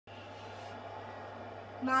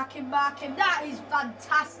Mark him. That is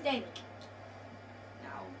fantastic.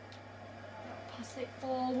 Now, pass it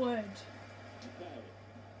forward.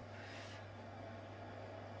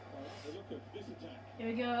 Here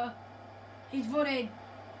we go. He's running.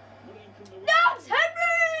 That's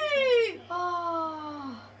Henry!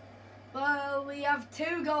 Oh. Well, we have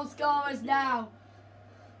 2 goal scorers now.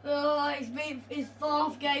 Oh, it's been his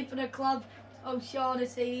 4th game for the club.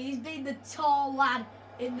 O'Shaughnessy. He's been the tall lad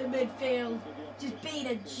in the midfield. Just being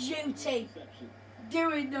a duty.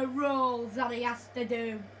 Doing the roles that he has to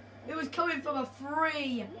do. It was coming from a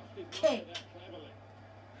free kick.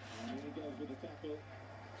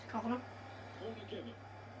 Corner. Okay,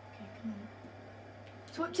 come on.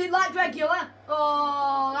 Switching like regular.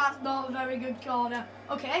 Oh, that's not a very good corner.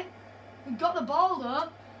 Okay, we've got the ball though.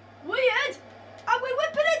 Weird. And we're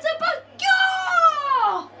whipping it to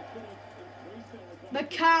goal!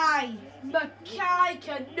 Mackay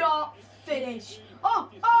cannot finish. Oh!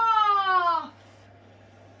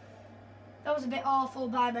 That was a bit awful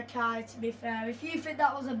by Mackay, to be fair. If you think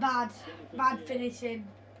that was a bad finishing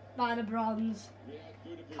by the Bronze,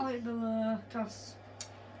 comment below, because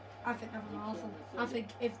I think that was awful. I think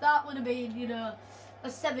if that would have been, you know, a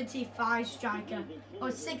 75 striker or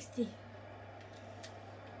a 60.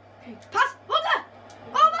 Okay, pass! What the?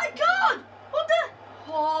 Oh my God! What the?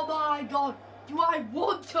 Oh my God! Do I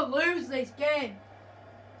want to lose this game?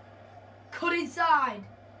 Cut inside.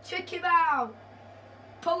 Check him out.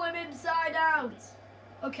 Pull him inside out.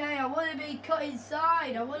 Okay, I want to be cut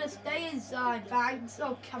inside. I want to stay inside, thanks.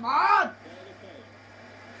 Oh, come on!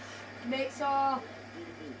 Mixer.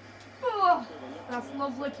 Oh, that's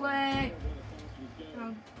lovely play.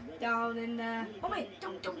 Down in there. Oh wait,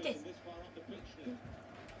 don't do this.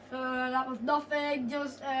 That was nothing,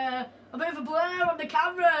 just a bit of a blur on the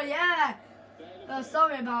camera, yeah.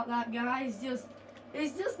 Sorry about that, guys.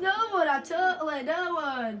 It's just no one. No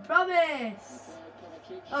one. Promise.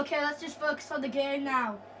 Okay, let's just focus on the game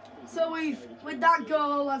now. So with that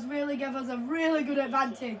goal, has really given us a really good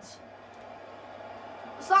advantage.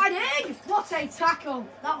 Sliding! What a tackle!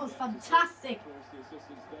 That was fantastic.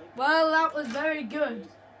 Well, that was very good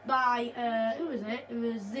by who was it?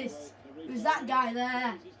 It was that guy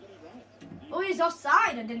there. Oh, he's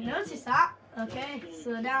offside. I didn't notice that. Okay,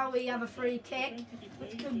 so now we have a free kick,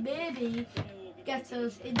 which could maybe get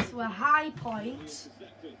us into a high point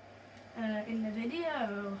in the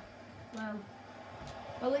video.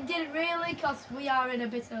 Well, it didn't really, because we are in a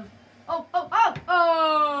bit of...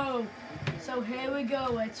 Oh! So here we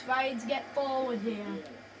go. We're trying to get forward here.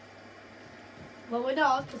 Well, we're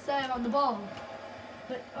not, because they're on the ball.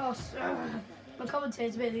 But, my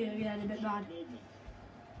commentator's really getting a bit bad.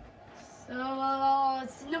 So,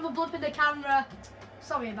 it's another blip in the camera.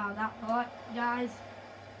 Sorry about that, alright, guys.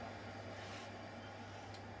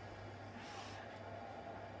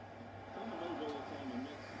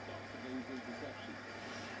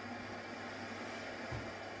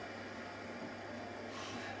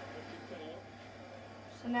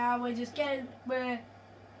 So now we're just getting,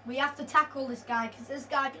 we have to tackle this guy, because this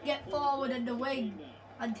guy can get forward in the wing,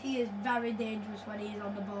 and he is very dangerous when he is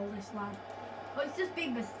on the ball, this lad. But it's just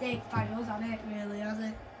been mistakes by us, hasn't it, really, hasn't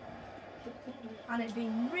it? And it's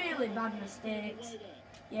been really bad mistakes.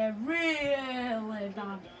 Yeah, really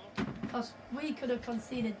bad. Because we could have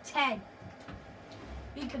conceded 10.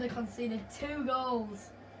 We could have conceded 2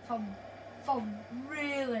 goals from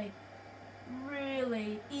really,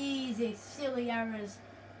 really easy, silly errors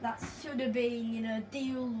that should have been, you know,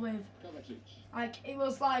 dealt with. Like, it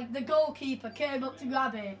was like the goalkeeper came up to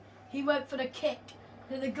grab it. He went for the kick.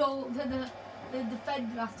 Then the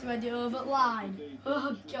defender has to head it over the line.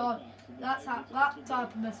 Oh God, that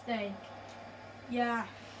type of mistake. Yeah.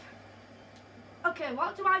 Okay,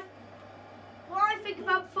 what I think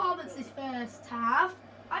about performance this first half?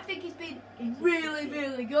 I think it's been really,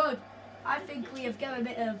 really good. I think we have got a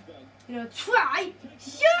bit of, you know, try,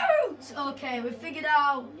 shoot! Okay, we figured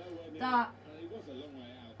out that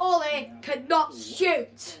Ollie cannot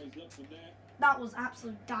shoot. That was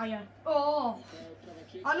absolute dire. Oh,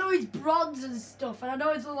 I know he's bronze and stuff, and I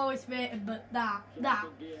know he's the lowest rated, but that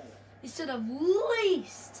he should have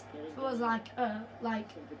least. If it was like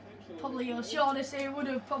probably O'Shaughnessy would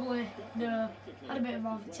have probably, you know, had a bit of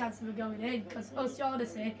a chance of going in, because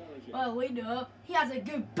O'Shaughnessy, well, we know he has a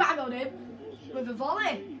good bang on him with a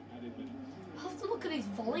volley. I'll have to look at his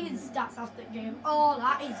volleying stats after the game. Oh,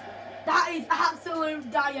 that is absolute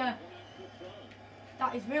dire.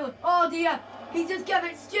 That is really, oh dear, he just gave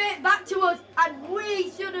it straight back to us, and we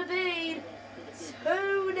should have been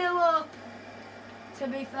 2-0 up. To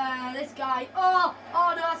be fair, this guy, oh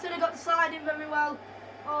no, I should have got the sliding very well.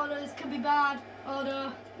 Oh no, this could be bad. Oh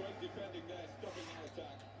no.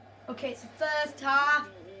 Okay, it's the first half.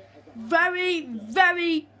 Very,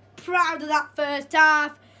 very proud of that first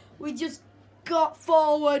half. We just got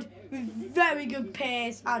forward with very good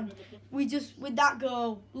pace, and we just, with that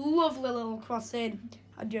goal, lovely little crossing,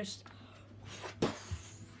 and just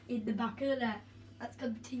in the back of the net. Let's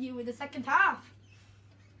continue with the second half,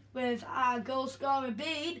 with our goal scorer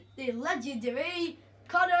being the legendary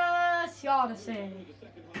Connor Shaughnessy,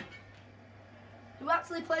 who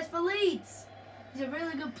actually plays for Leeds. He's a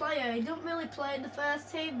really good player. He doesn't really play in the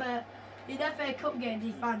first team, but in FA Cup games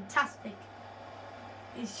he's fantastic.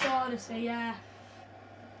 He's Shaughnessy, yeah.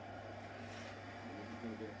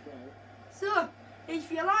 So,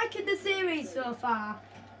 if you're liking the series so far,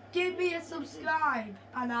 give me a subscribe,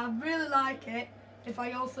 and I'd really like it if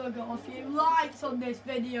I also got a few likes on this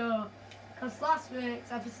video, because last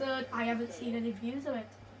week's episode I haven't seen any views of it.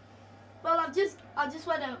 Well, I just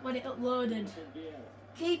went out when it uploaded.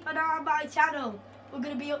 Keep an eye on my channel. We're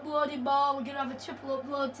going to be uploading more. We're going to have a triple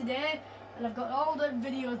upload today, and I've got all the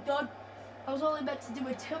videos done. I was only meant to do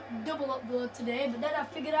a double upload today, but then I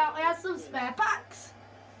figured out I had some spare packs.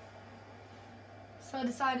 So I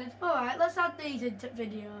decided, alright, let's add these into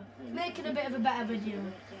video, make it a bit of a better video.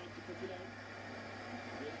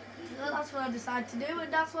 So that's what I decided to do,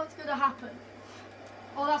 and that's what's going to happen.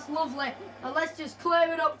 Oh, that's lovely. Now let's just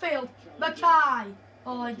clear it upfield. Mackay.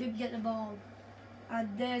 Oh, I didn't get the ball. And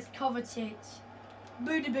there's Kovacic.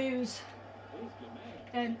 Boodaboos.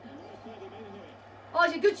 And oh,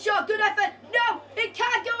 it's a good shot, good effort. No, it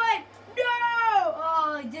can't go in. No.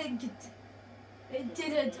 Oh, it didn't. It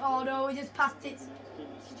didn't. Oh no, we just passed it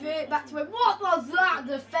straight back to him. What was that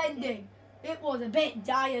defending? It was a bit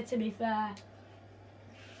dire, to be fair.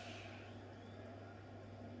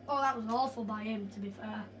 Oh, that was awful by him, to be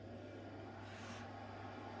fair.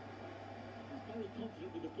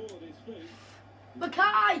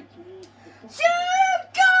 Mackay!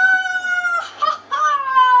 Shoot! Goal!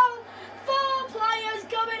 4 players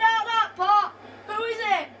coming out that pot. Who is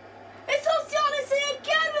it? It's O'Shaughnessy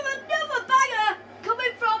again with another banger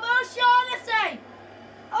coming from O'Shaughnessy.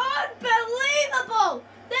 Unbelievable!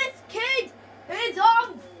 This kid is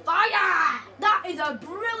on fire! That is a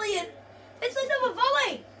brilliant... It's another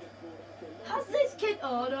volley! Has this kid...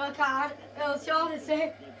 Oh no, I can't.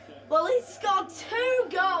 O'Shaughnessy. Well, he's scored 2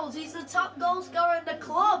 goals. He's the top goal scorer in the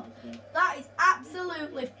club. That is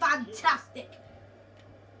absolutely fantastic.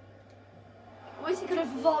 I wish he could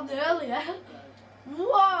have performed earlier.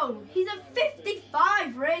 Whoa, he's a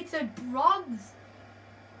 55 rated bronze.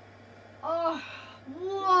 Oh,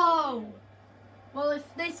 whoa. Well,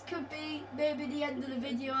 if this could be maybe the end of the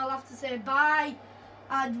video, I'll have to say bye.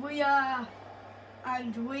 And we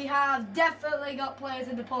have definitely got players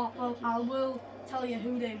in the pot. Well, I will tell you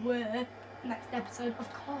who they were next episode.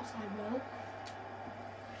 Of course I will.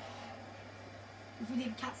 If we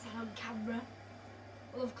didn't catch that on camera.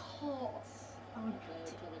 Well, of course I would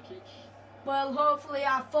catch it. Well, hopefully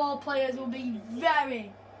our 4 players will be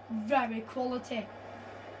very, very quality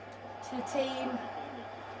to the team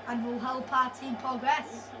and will help our team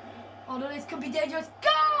progress. Oh no, this could be dangerous.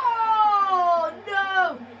 Go!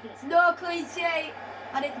 No! It's no clean sheet,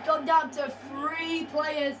 and it's gone down to 3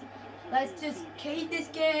 players. Let's just keep this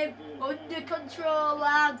game under control,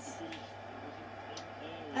 lads.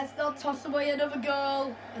 Let's not toss away another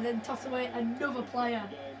goal and then toss away another player.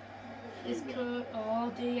 This could,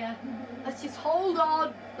 oh dear. Let's just hold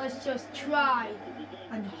on. Let's just try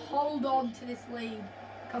and hold on to this lead,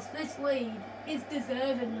 because this lead is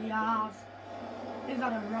deservedly ours. We've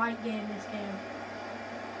had a right game this game.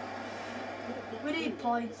 We need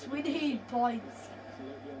points. We need points.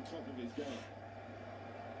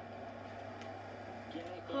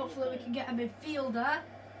 Hopefully we can get a midfielder.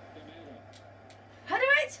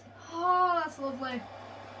 Header it! Oh, that's lovely.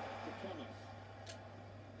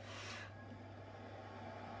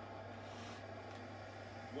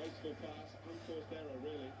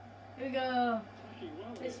 Here we go.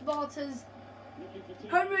 It's Morton's.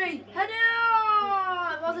 Henry! Header!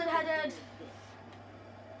 Oh, it wasn't headed. It's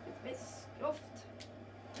a bit scuffed.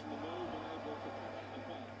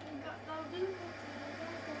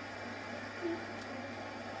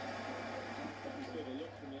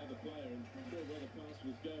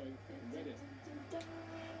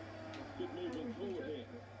 Good movement forward here.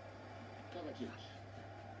 Kovacic.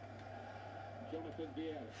 Jonathan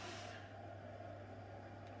Vieira.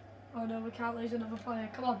 Oh no, we can't lose another player.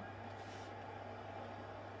 Come on.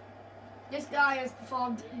 This guy has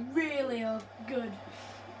performed really good.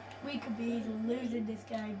 We could be easily losing this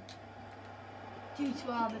game due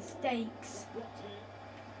to our mistakes.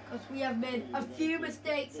 Because we have made a few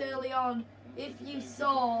mistakes early on. If you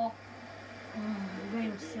saw Oh, they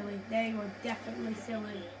were silly. They were definitely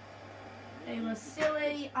silly. They were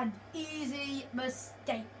silly and easy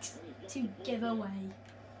mistakes to give away.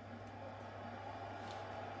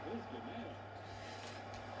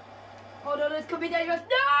 Oh no, this could be dangerous.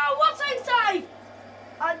 No, what's inside?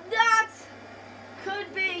 And that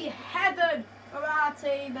could be heaven for our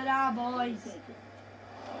team and our boys.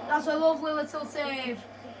 That's a lovely little save.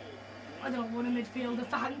 I don't want a midfielder,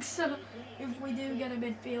 thanks. If we do get a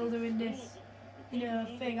midfielder in this,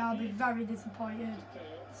 thing, I'll be very disappointed.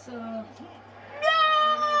 So, no!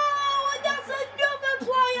 And that's another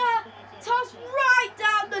player tossed right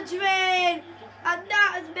down the drain. And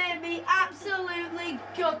that has made me absolutely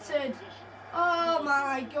gutted. Oh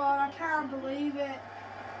my God, I can't believe it.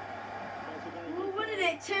 We're winning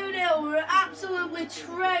it 2-0. We're absolutely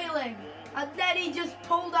trailing. And then he just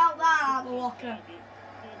pulled out that out of the locker.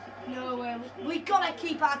 No way. We gotta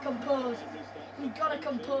keep our composure. We gotta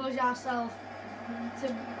compose ourselves.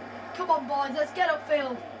 Come on, boys, let's get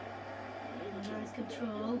upfield. Nice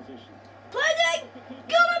control. Play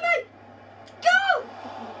go at me! Go!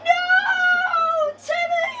 No!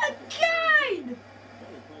 Timmy again!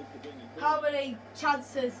 How many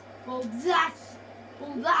chances will that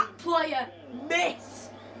player miss?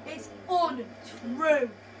 It's untrue.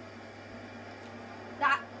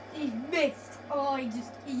 That he missed. Oh, he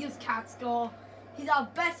just can't score. He's our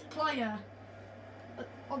best player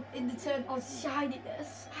in the term of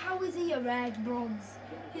shininess. How is he a red bronze?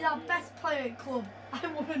 He's our best player at club. I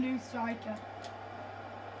want a new striker.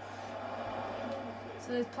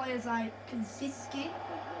 So there's players like Konsiski.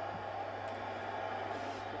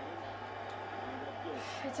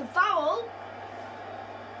 It's a foul.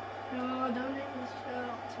 No, don't hit this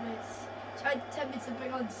shot to miss. Tried to tempt me to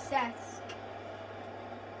bring on Cesc.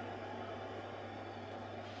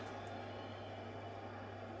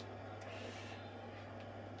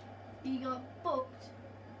 He got booked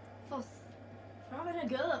for having a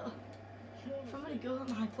go. For having a go at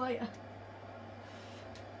my player.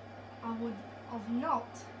 I would have not.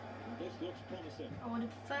 I would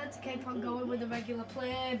have preferred to keep on going with a regular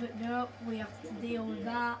play, but no, we have to deal with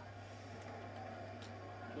that.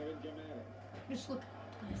 Just look at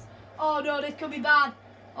that place. Oh no, this could be bad.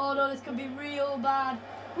 Oh no, this could be real bad.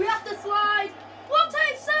 We have to slide. What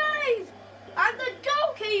a save! And the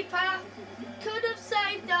goalkeeper could have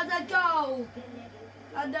saved us a goal.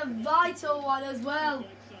 And a vital one as well.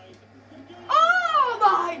 Oh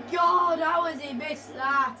my God, how has he missed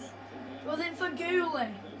that? Was it for Gooley?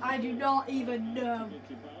 I do not even know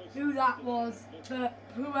who that was, but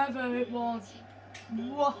whoever it was,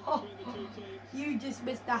 whoa, you just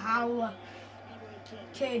missed a howler.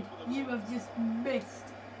 Kid, you have just missed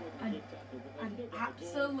an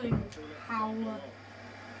absolute howler.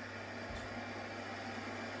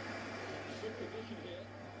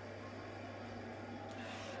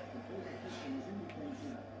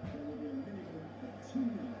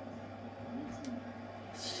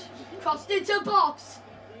 Crossed into box.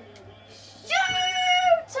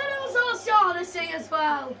 Shoot! And it was also Shaughnessy as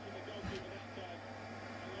well.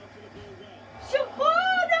 Shoot!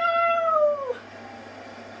 Oh no!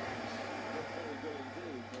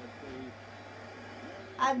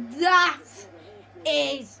 And that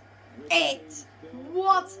is it.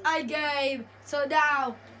 What a game. So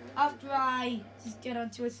now, after I just get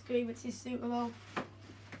onto a screen which is suitable,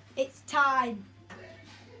 it's time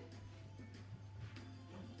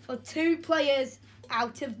for 2 players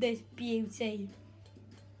out of this beauty.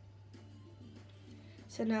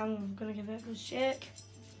 So now I'm going to give it a shake.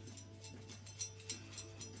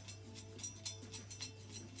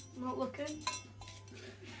 Not looking.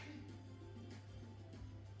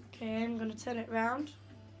 Okay, I'm going to turn it round.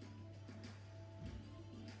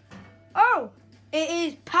 Oh, it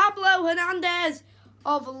is Pablo Hernandez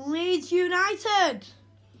of Leeds United.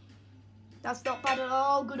 That's not bad at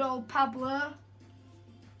all. Good old Pablo.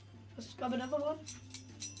 Let's grab another one.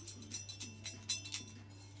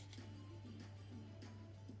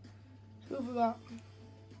 Who have we got?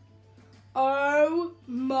 Oh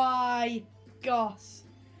my gosh.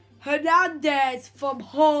 Hernandez from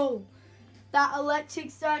Hull. That electric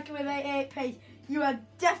striker with 88 pace. You are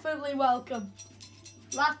definitely welcome.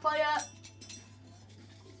 Last player.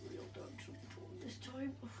 Real done this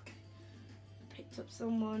time. Okay. Picked up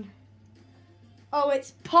someone. Oh,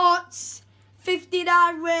 it's Potts.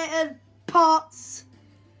 59 rated Potts.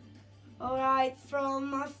 Alright,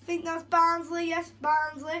 from, I think that's Barnsley. Yes,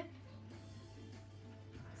 Barnsley.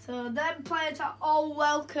 So them players are all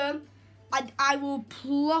welcome. And I will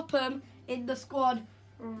plop them in the squad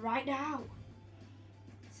right now.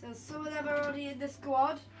 So some of them are already in the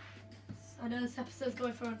squad. I know this episode's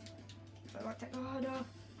going for... Oh no.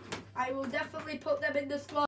 I will definitely put them in the squad.